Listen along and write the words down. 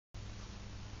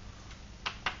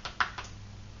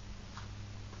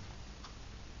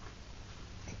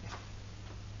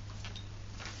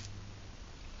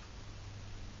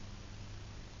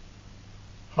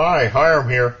Hi, Hiram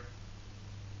here.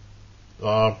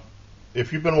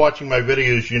 If you've been watching my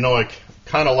videos, you know I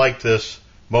kind of like this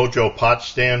MOJO pot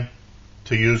stand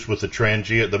to use with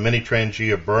the mini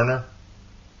Trangia burner.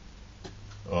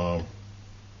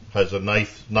 Has a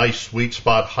nice sweet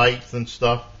spot height and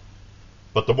stuff.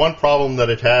 But the one problem that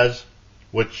it has,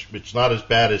 which it's not as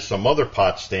bad as some other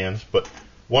pot stands, but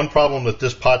one problem that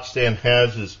this pot stand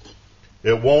has is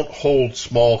it won't hold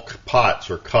small pots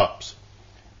or cups.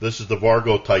 This is the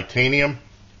Vargo Titanium.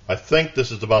 I think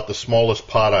this is about the smallest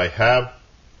pot I have.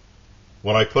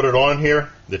 When I put it on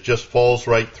here, it just falls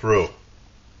right through.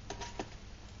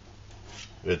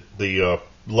 The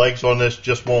legs on this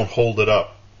just won't hold it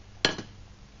up.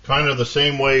 Kind of the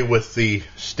same way with the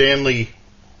Stanley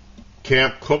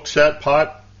Camp cook set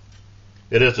pot.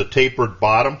 It has a tapered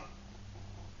bottom.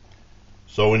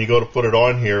 So when you go to put it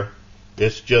on here,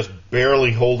 it's just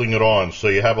barely holding it on, so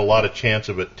you have a lot of chance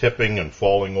of it tipping and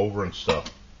falling over and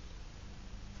stuff.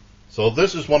 So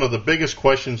this is one of the biggest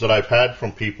questions that I've had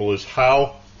from people, is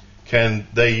how can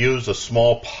they use a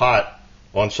small pot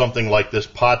on something like this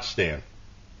pot stand?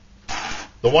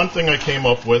 The one thing I came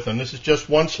up with, and this is just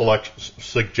one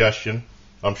suggestion,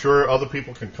 I'm sure other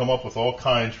people can come up with all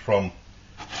kinds, from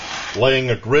laying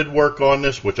a grid work on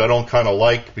this, which I don't kind of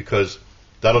like because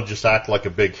that'll just act like a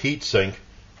big heat sink.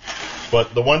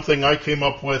 But the one thing I came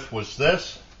up with was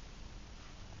this.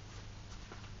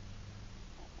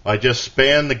 I just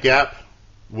span the gap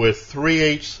with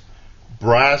 3/8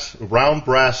 round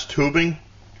brass tubing.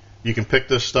 You can pick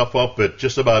this stuff up at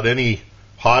just about any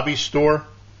hobby store.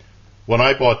 When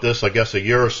I bought this, I guess a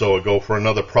year or so ago for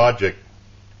another project,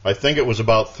 I think it was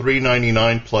about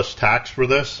 $3.99 plus tax for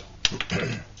this.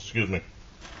 Excuse me.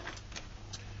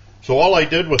 So all I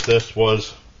did with this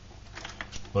was,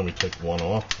 let me take one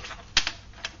off.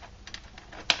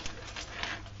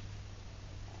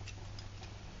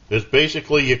 Is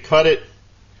basically you cut it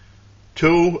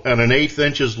 2 1/8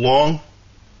 inches long,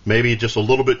 maybe just a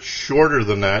little bit shorter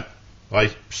than that.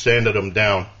 I sanded them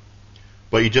down.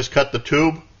 But you just cut the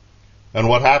tube, and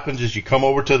what happens is you come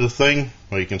over to the thing,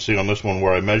 well, you can see on this one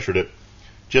where I measured it,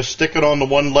 just stick it on the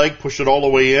one leg, push it all the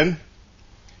way in,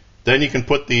 then you can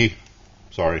put the,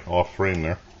 sorry, off frame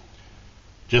there,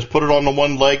 just put it on the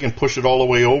one leg and push it all the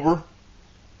way over,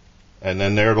 and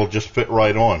then there it'll just fit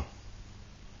right on.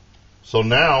 So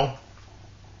now,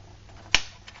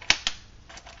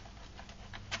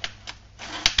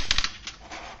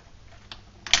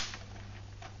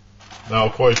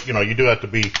 of course, you know, you do have to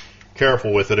be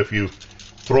careful with it. If you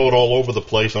throw it all over the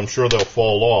place, I'm sure they'll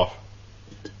fall off.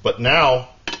 But now,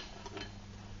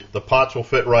 the pots will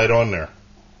fit right on there.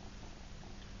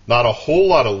 Not a whole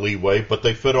lot of leeway, but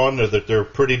they fit on there that they're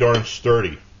pretty darn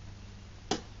sturdy,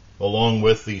 along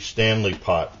with the Stanley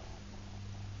pot.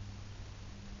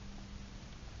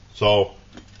 So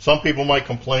some people might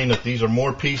complain that these are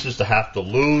more pieces to have to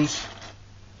lose,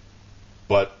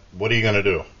 but what are you going to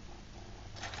do?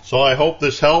 So I hope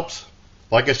this helps.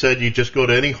 Like I said, you just go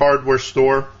to any hardware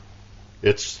store.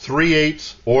 It's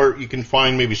 3/8, or you can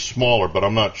find maybe smaller, but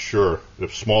I'm not sure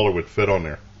if smaller would fit on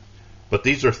there. But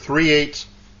these are 3/8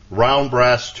 round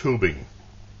brass tubing.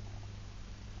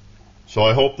 So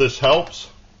I hope this helps.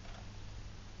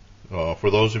 For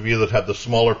those of you that have the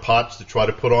smaller pots to try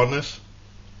to put on this,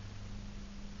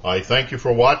 I thank you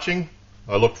for watching.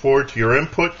 I look forward to your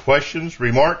input, questions,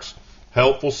 remarks,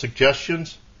 helpful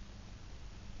suggestions.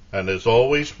 And as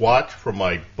always, watch for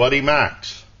my buddy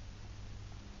Max.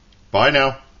 Bye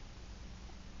now.